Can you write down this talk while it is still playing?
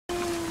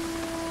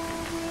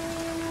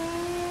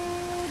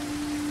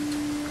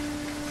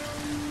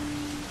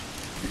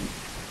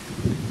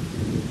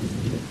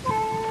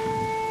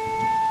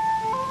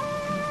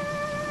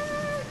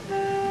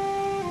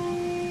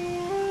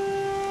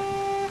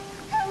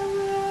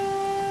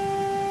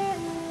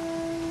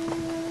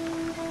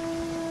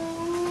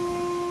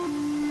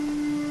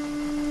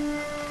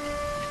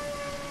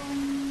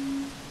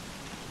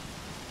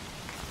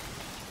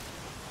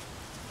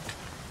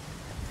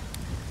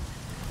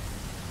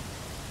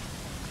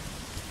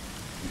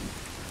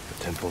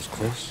temple's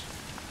close.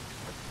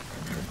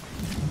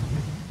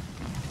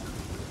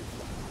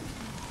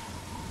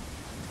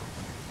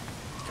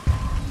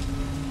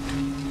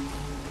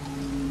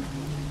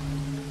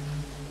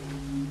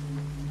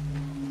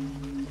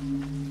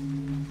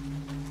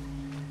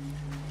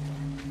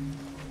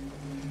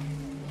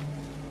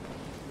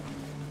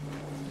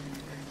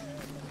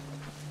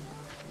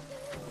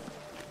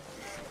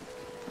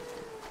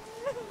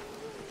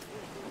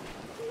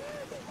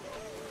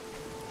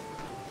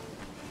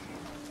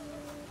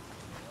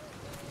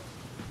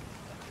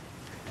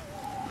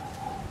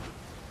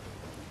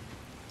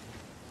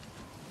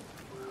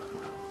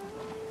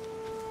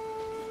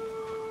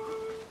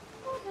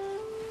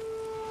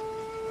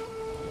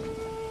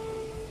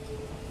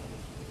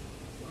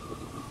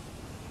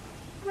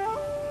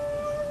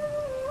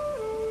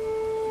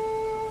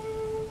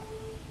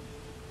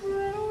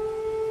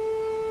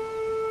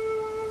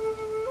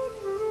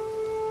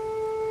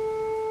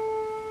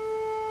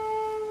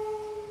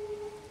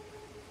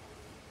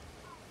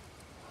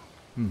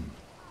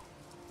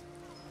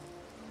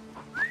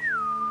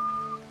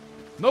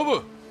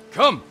 Nobu,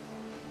 come!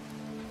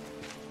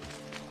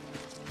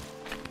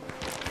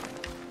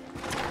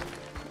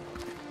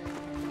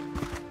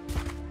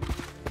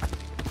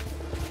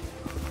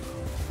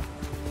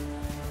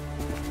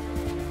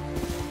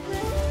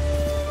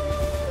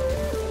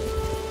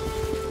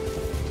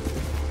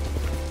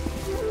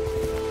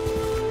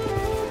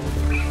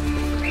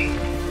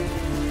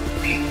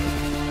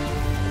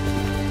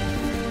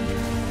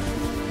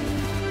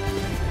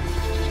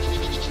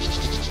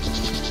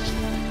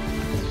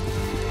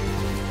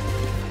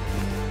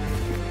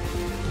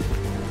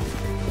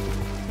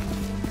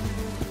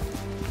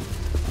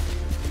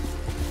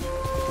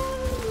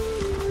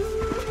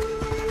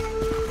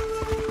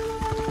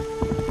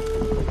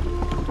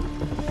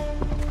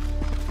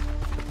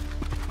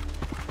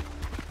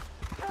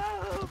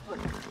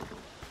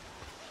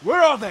 Where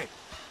are they?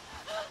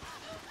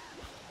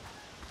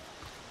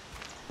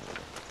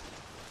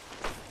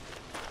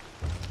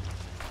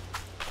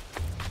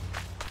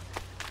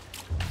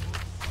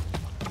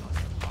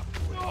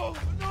 No!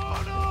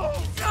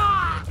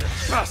 Ah!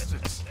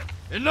 Bastards!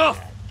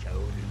 Enough!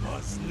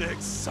 Was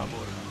next samurai?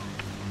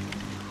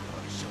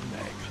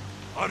 Arshoneg,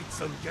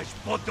 Artsan gesh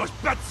podosh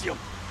Batium!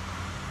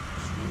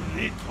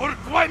 Ni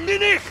Turkwai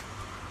Minich!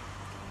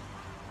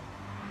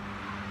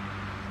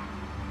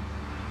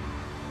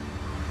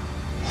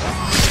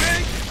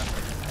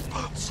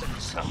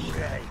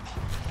 Samurai!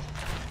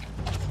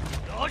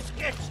 Los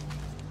geht's!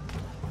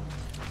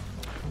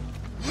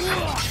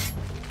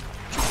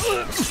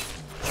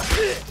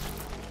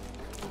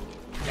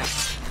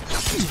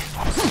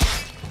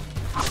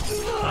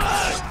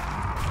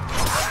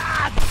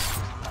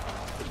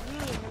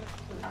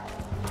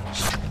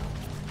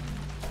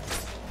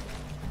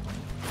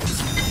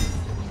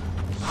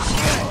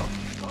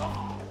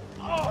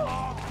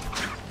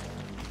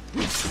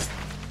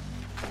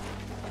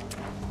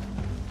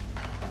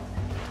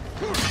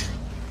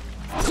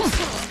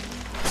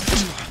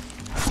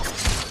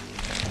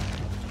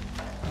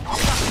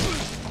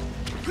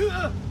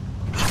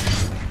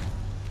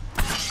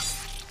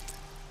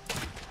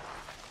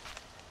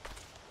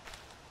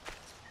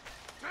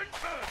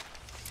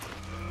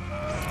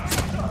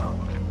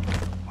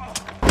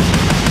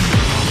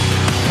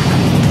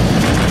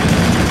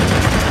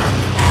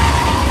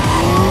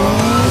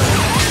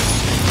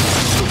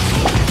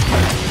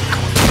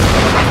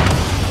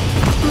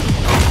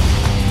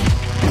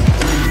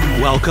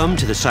 Welcome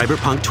to the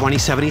Cyberpunk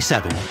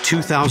 2077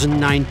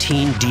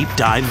 2019 Deep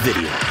Dive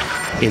video.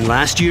 In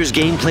last year's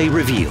gameplay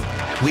reveal,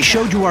 we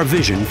showed you our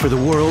vision for the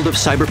world of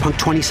Cyberpunk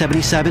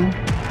 2077,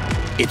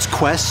 its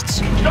quests,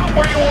 Stop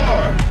where you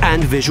are!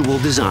 and visual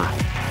design.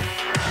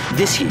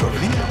 This year,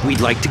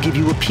 we'd like to give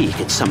you a peek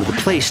at some of the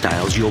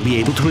playstyles you'll be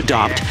able to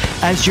adopt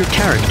as your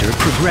character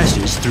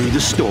progresses through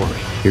the story.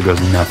 Here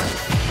goes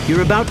nothing.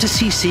 You're about to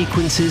see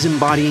sequences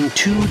embodying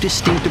two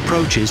distinct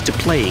approaches to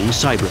playing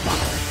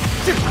Cyberpunk.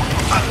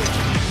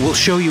 We'll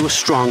show you a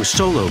strong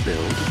solo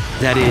build,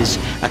 that is,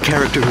 a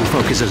character who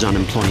focuses on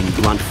employing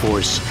blunt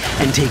force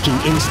and taking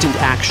instant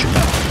action.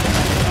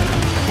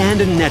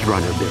 And a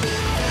netrunner build,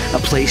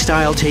 a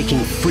playstyle taking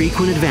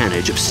frequent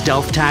advantage of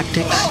stealth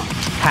tactics,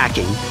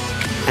 hacking,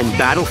 and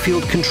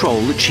battlefield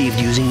control achieved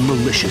using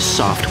malicious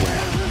software.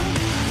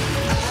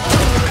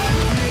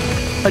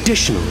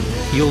 Additionally,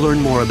 you'll learn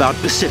more about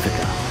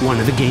Pacifica, one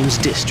of the game's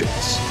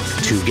districts,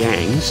 two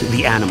gangs,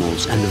 the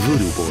Animals and the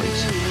Voodoo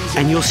Boys,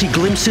 and you'll see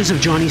glimpses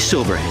of Johnny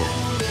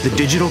Silverhand, the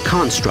digital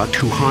construct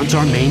who haunts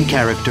our main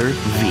character,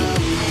 V.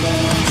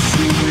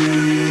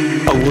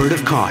 A word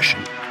of caution.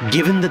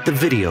 Given that the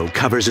video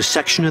covers a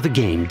section of the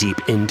game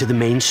deep into the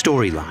main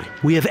storyline,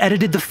 we have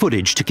edited the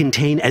footage to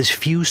contain as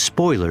few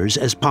spoilers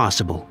as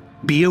possible.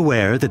 Be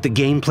aware that the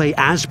gameplay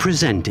as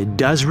presented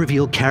does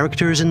reveal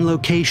characters and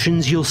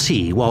locations you'll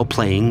see while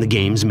playing the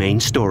game's main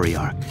story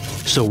arc,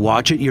 so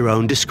watch at your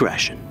own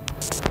discretion.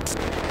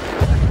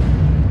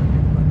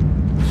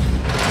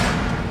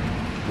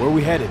 Where are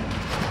we headed?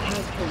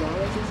 As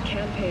Peralez's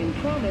campaign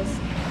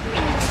promised,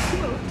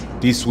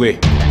 quote, This way.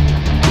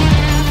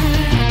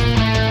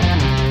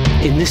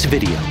 In this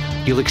video,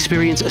 you'll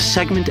experience a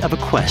segment of a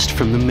quest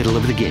from the middle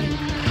of the game.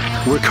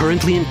 We're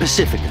currently in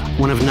Pacifica,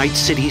 one of Night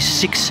City's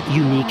 6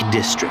 unique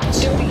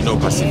districts. You know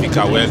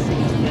Pacifica well?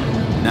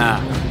 Nah.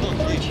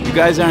 You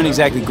guys aren't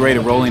exactly great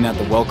at rolling out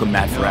the welcome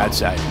mat for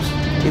outsiders.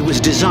 It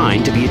was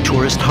designed to be a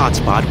tourist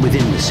hotspot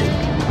within the city.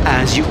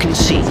 As you can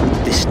see,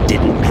 this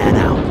didn't pan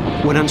out.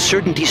 When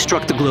uncertainty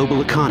struck the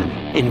global economy,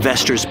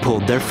 investors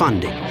pulled their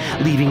funding,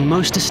 leaving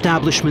most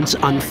establishments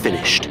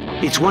unfinished.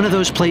 It's one of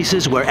those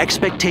places where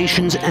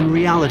expectations and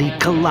reality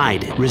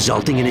collided,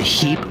 resulting in a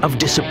heap of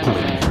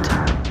disappointment.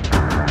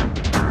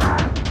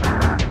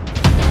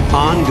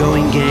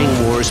 Ongoing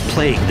gang wars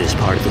plague this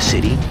part of the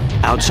city.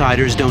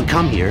 Outsiders don't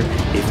come here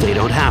if they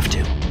don't have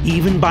to.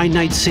 Even by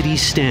Night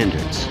City's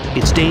standards,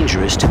 it's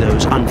dangerous to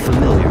those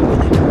unfamiliar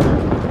with it.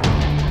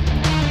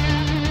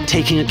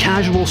 Taking a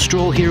casual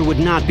stroll here would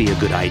not be a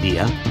good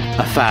idea.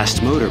 A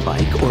fast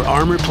motorbike or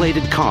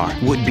armor-plated car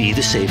would be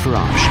the safer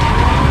option.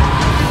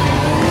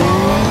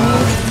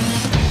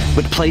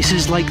 But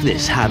places like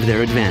this have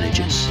their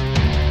advantages.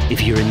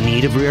 If you're in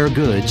need of rare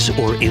goods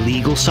or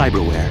illegal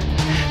cyberware,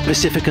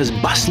 Pacifica's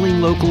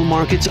bustling local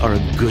markets are a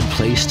good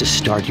place to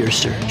start your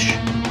search.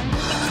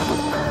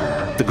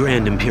 The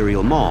Grand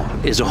Imperial Mall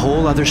is a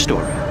whole other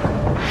story.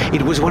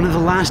 It was one of the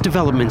last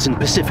developments in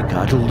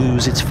Pacifica to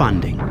lose its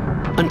funding.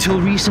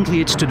 Until recently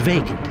it stood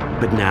vacant,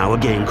 but now a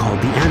gang called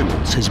the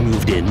Animals has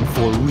moved in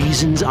for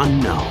reasons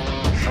unknown.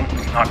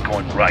 Something's not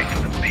going right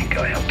for the big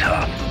guy up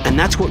top. And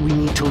that's what we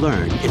need to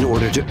learn in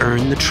order to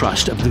earn the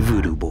trust of the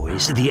Voodoo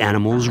Boys, the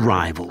Animals'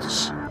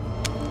 rivals.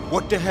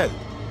 What the hell?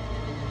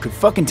 Could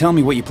fucking tell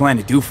me what you plan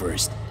to do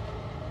first.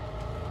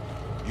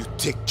 You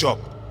take job.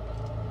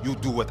 You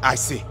do what I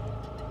say.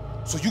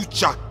 So you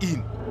jack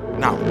in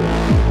now.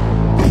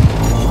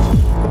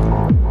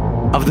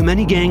 Of the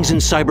many gangs in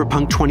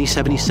Cyberpunk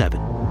 2077,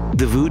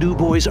 the Voodoo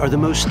Boys are the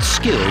most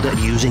skilled at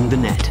using the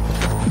net.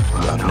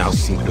 You have now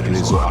seen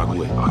Perlezo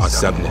Agwe, our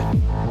subnet.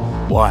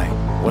 Why?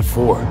 What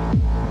for?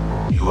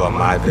 You are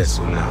my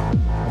vessel now.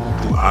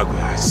 Through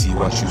Agwe, I see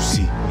what you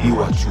see, hear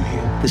what you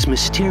hear. This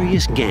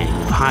mysterious gang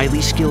of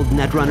highly skilled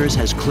netrunners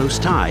has close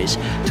ties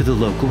to the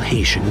local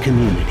Haitian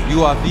community.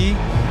 You are V?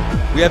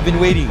 We have been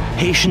waiting.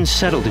 Haitians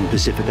settled in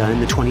Pacifica in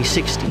the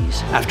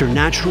 2060s after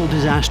natural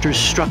disasters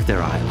struck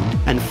their island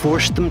and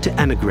forced them to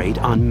emigrate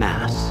en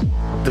masse.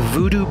 The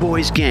Voodoo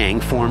Boys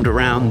gang formed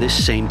around this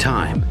same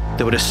time,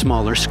 though at a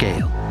smaller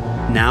scale.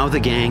 Now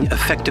the gang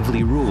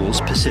effectively rules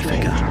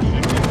Pacifica.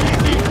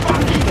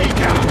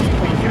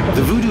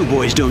 The Voodoo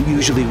Boys don't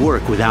usually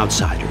work with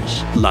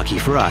outsiders. Lucky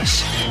for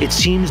us, it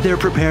seems they're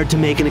prepared to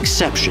make an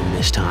exception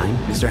this time.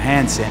 Mr.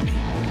 Hand sent me.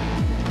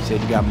 Said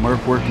you got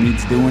merc work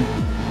needs doing?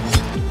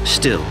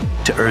 Still,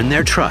 to earn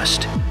their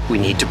trust, we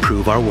need to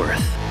prove our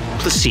worth.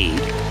 Placide,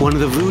 one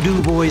of the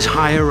Voodoo Boys'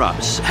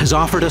 higher-ups, has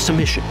offered us a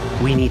mission.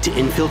 We need to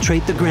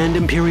infiltrate the Grand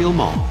Imperial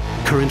Mall,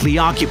 currently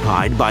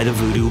occupied by the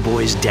Voodoo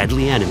Boys'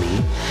 deadly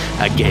enemy,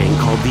 a gang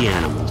called the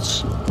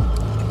Animals.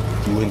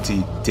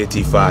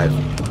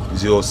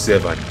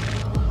 20:35:07.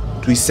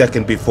 3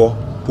 seconds before,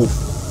 poof,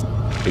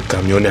 the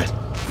camionette.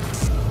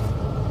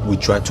 We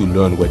try to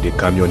learn where the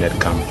camionette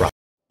come from.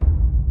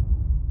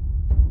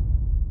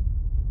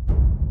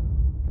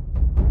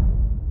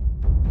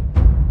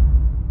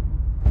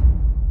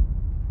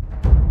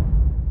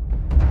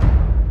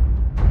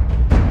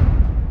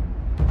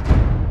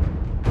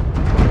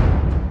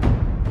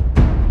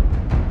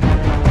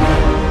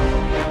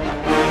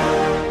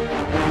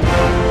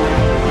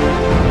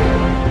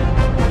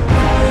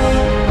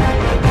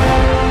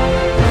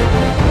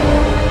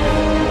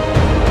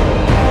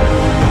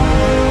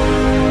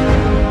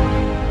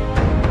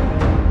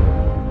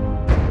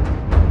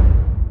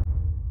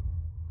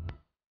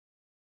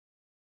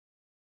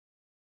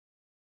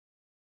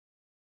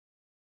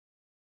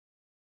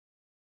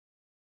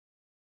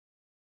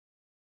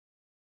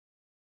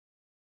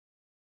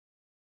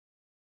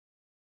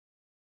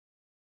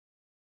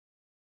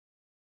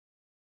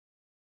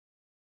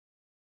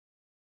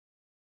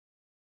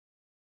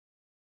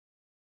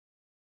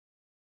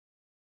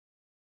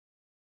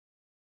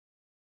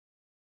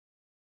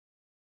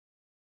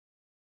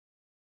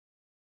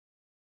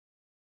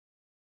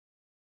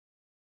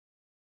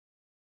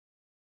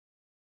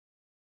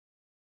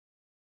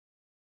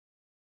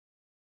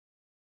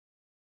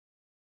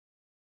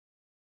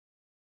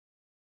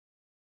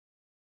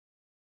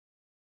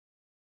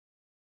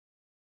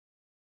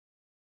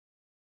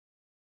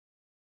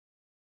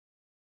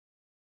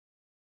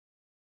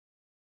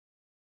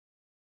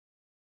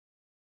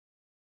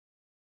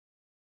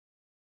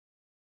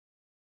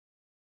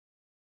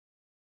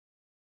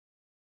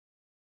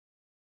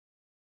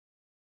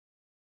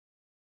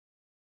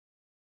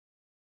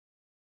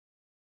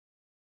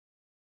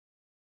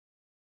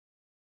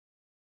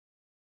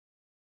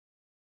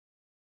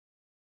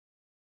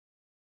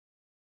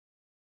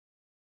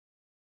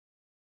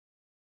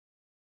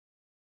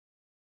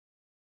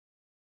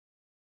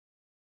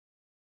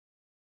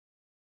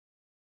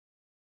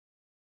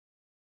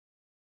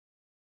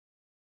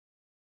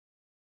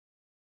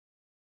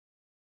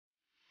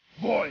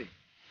 Boy,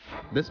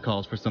 This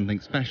calls for something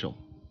special.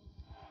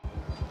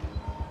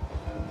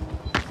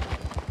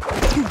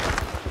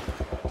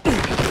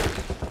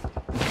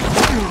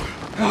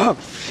 Oh,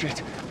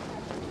 shit.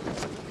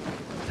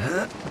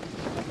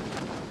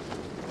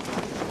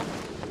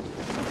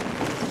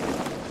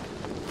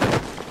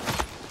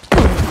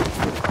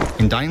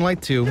 In Dying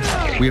Light 2,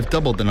 we have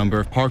doubled the number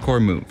of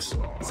parkour moves,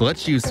 so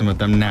let's use some of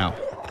them now.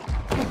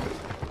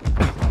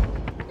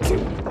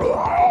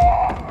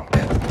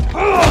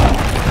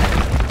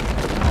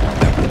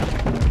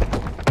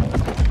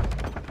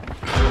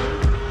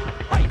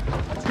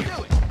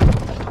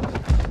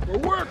 We're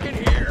working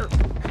here.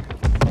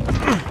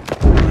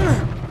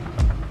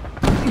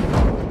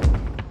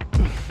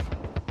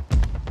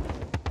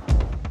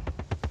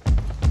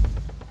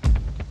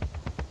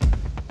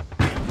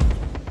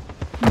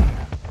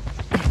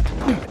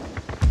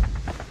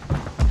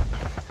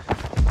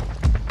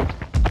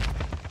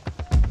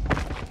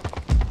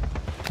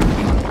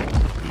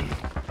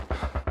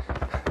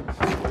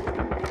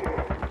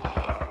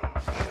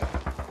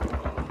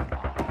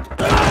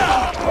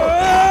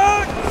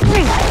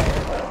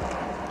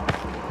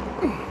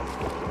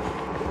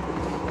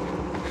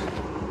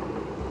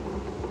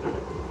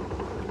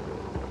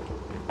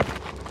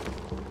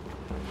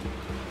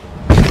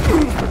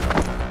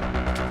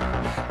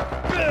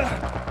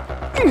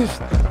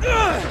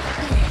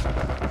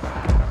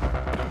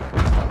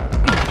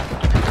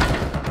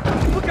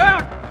 Look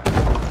out!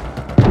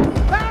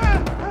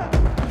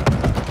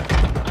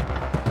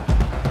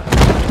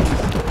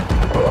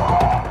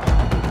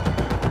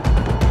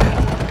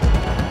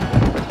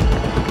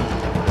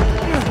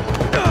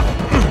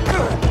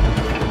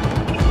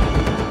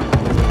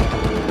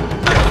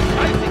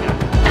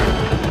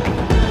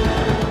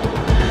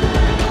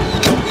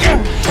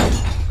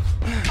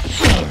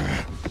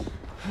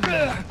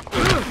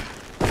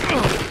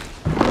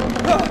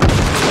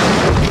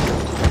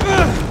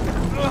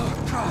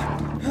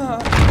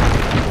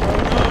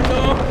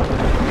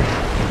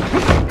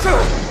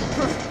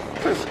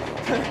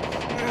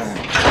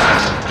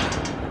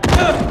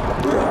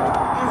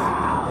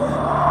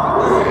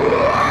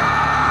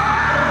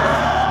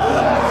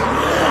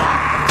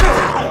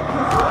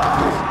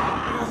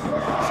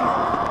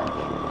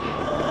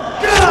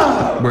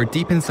 We're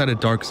deep inside a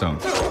dark zone.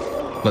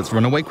 Let's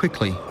run away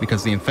quickly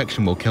because the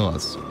infection will kill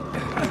us.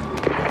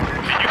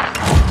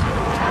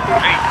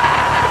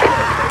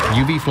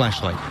 UV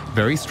flashlight,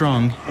 very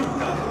strong,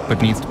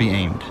 but needs to be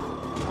aimed.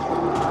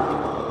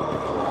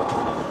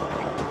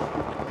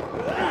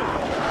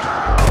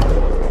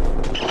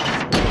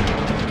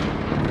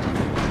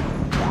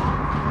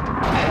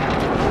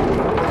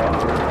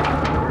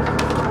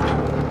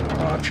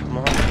 Oh, come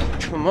on.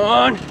 Come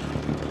on.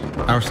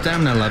 Our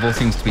stamina level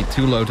seems to be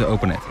too low to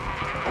open it.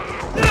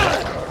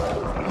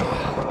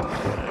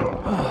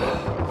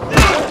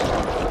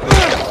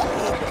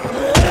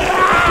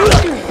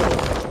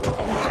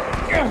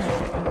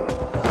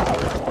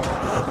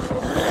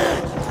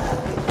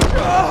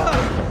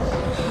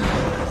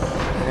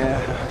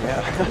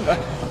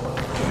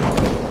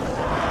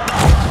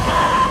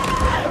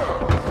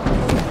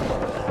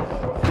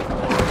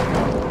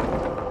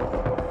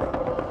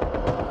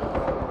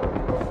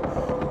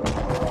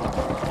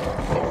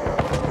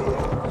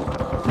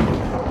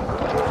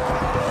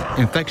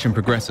 Infection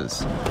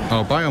progresses.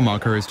 Our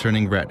biomarker is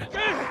turning red.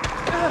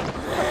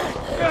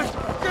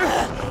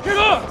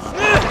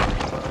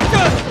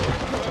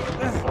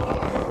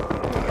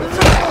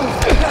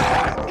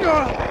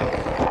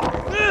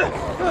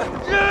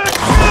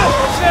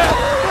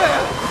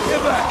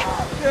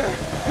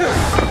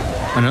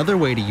 Another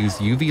way to use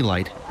UV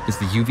light is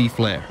the UV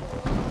flare.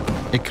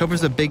 It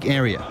covers a big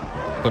area,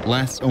 but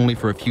lasts only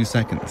for a few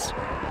seconds.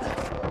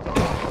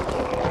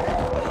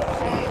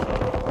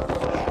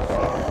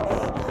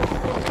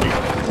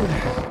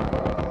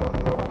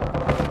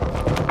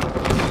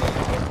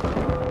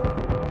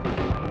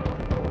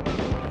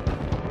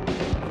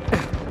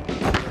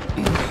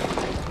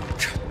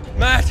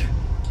 Matt!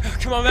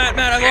 Come on, Matt,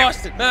 I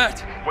lost it,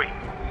 Matt! Wait.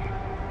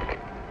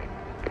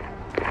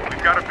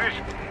 We've got a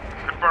vision.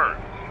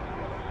 Confirmed.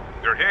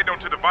 They're heading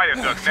onto the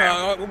viaduct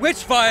now.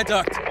 Which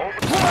viaduct?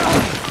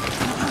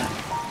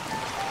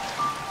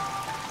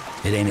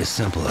 It ain't as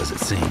simple as it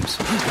seems.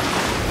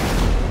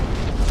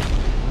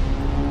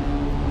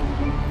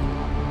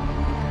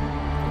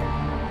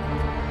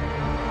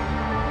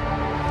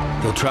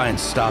 They'll try and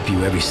stop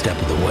you every step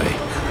of the way.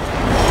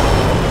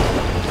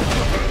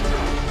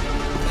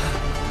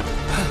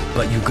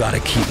 But you gotta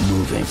keep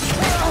moving.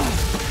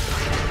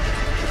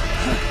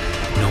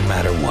 No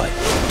matter what.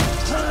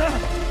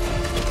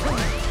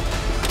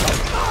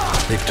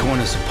 They've torn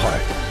us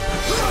apart.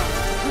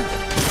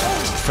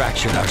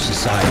 Fractured our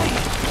society.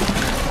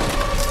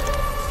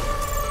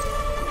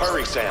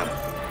 Hurry, Sam.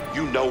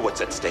 You know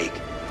what's at stake.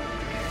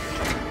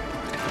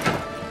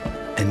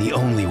 And the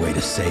only way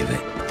to save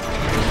it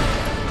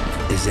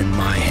is in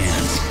my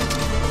hands.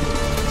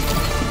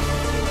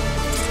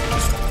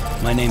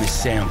 My name is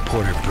Sam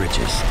Porter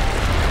Bridges.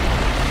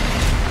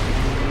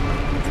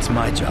 It's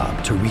my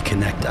job to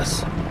reconnect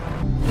us.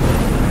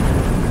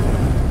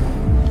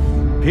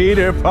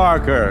 Peter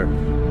Parker,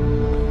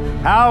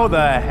 how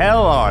the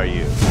hell are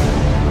you?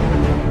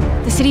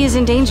 The city is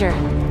in danger.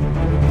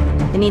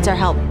 It needs our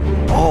help.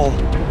 all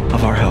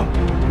of our help.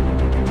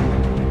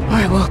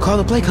 Alright, well, call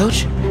the play,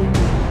 coach.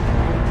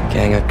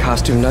 Gang of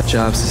costume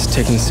nutjobs is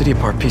taking the city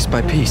apart piece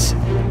by piece.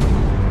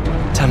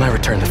 Time I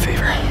return the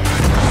favor.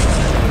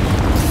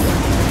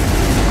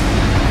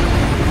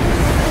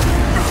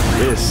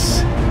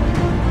 This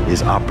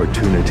is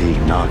opportunity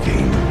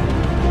knocking.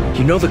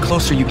 You know the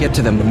closer you get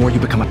to them, the more you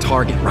become a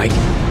target, right?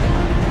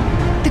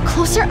 The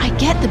closer I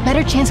get, the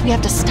better chance we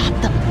have to stop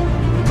them.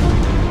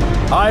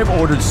 I've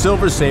ordered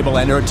Silver Sable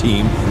and her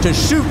team to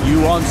shoot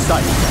you on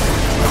sight.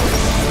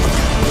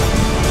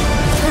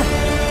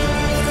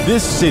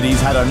 This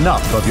city's had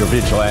enough of your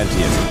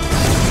vigilantism.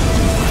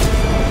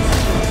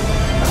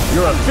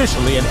 You're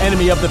officially an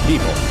enemy of the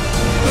people.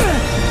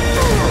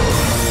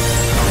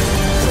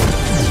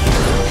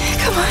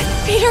 Come on,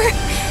 Peter.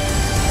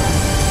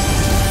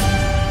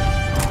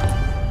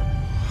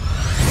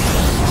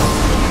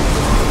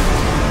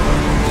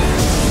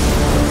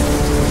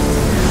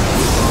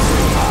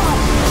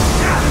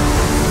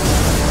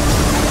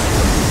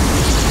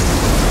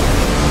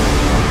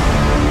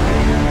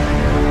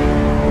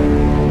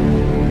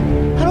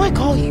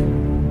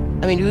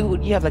 I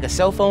mean, you have like a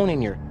cell phone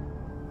in your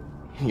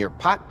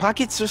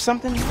pockets or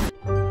something?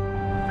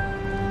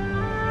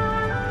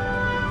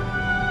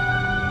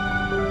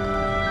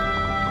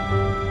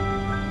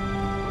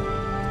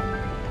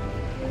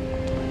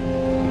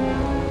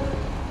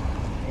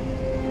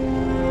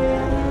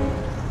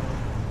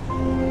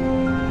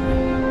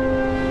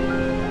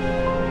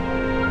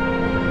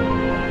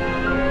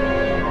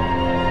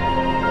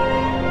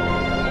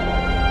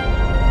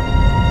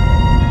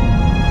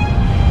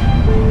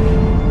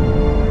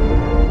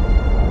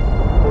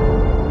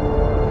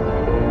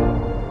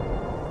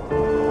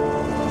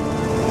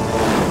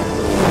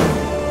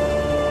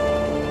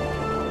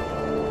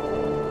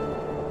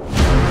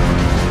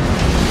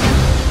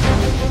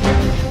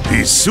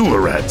 These sewer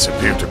rats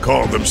appear to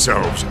call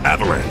themselves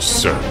Avalanche,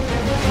 sir.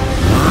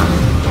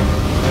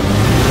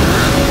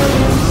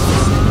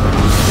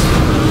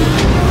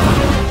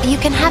 You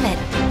can have it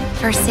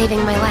for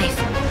saving my life.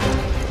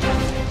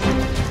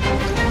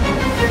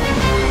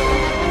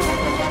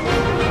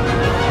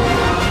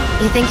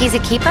 You think he's a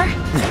keeper?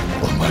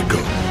 Oh my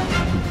god.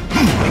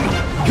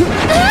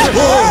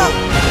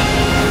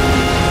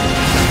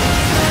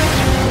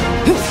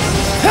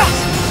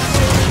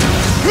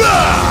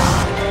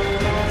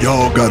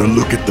 Y'all gotta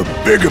look at the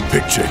bigger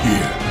picture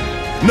here.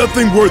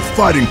 Nothing worth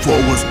fighting for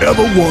was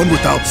ever won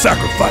without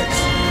sacrifice.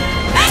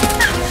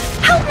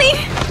 Help me!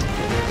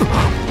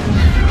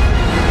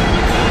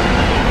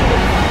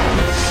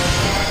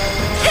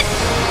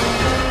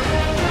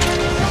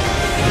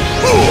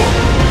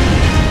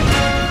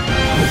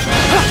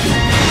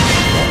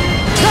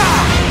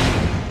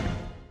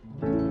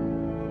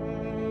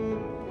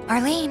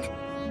 Arlene.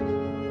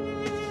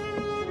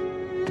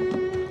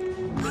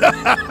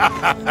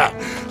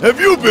 Have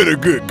you been a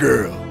good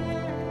girl?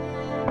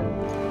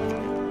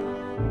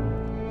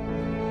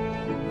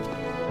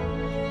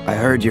 I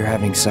heard you're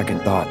having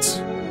second thoughts.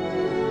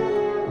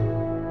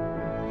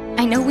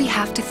 I know we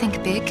have to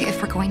think big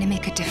if we're going to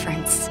make a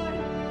difference.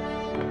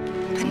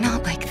 But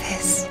not like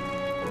this.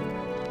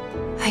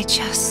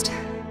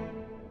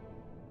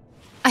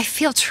 I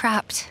feel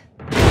trapped.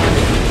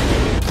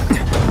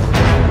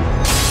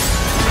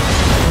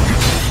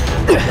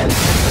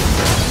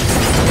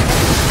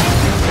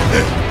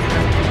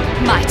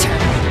 My turn.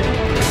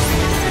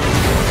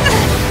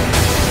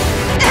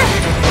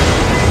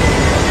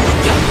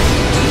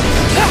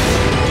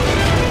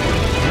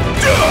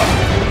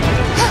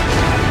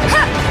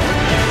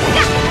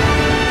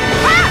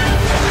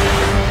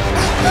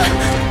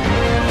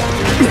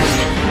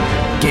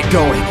 Get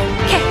going.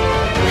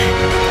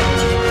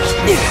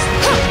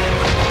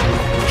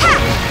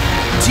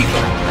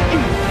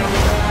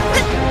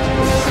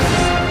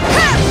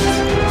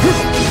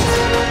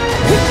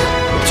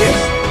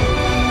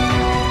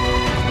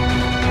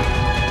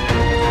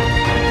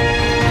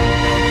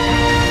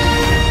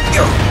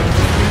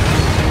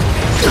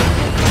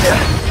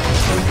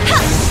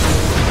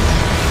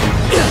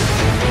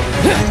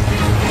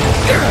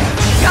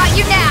 Got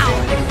you now!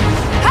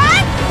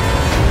 Huh?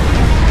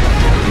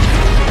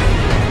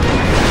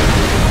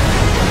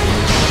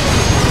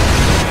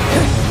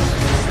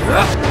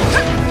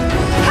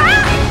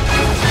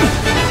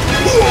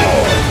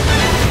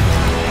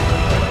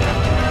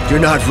 You're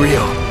not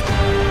real.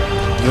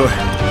 You're...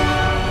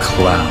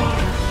 Cloud.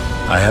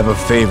 I have a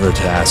favor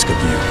to ask of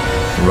you.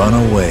 Run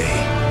away.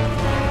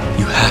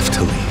 You have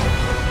to leave.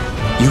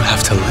 You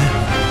have to live.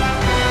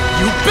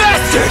 You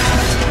bastard!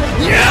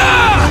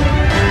 Yeah!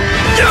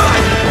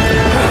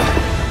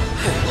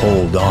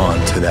 Hold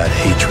on to that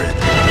hatred.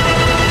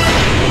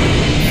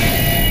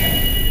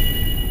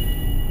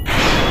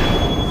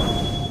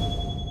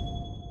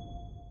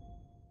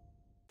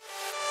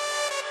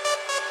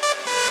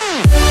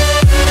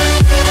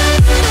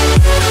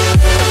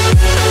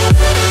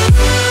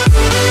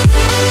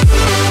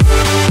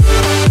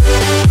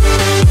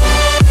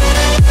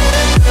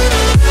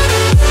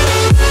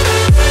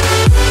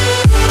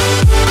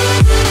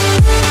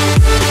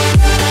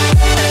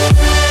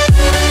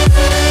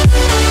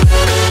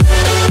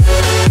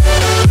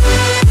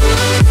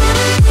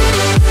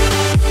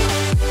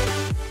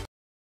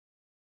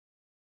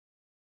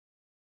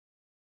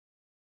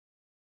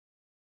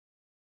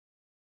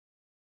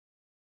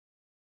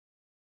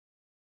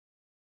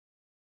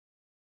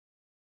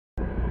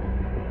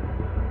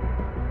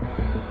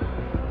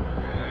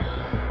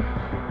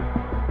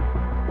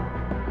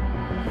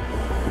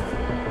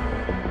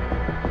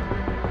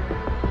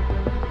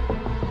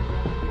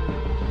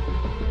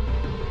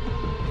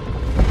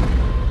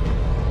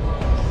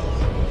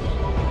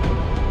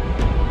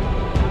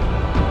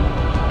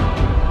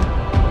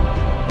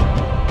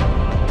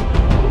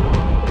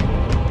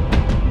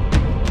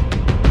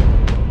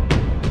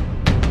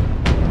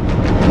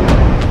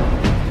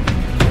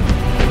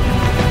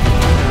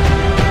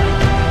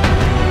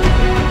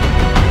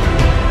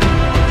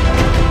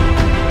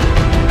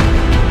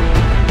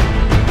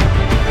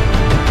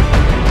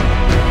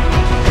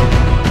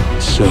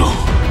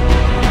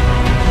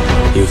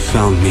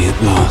 found me at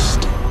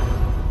last.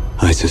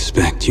 I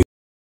suspect you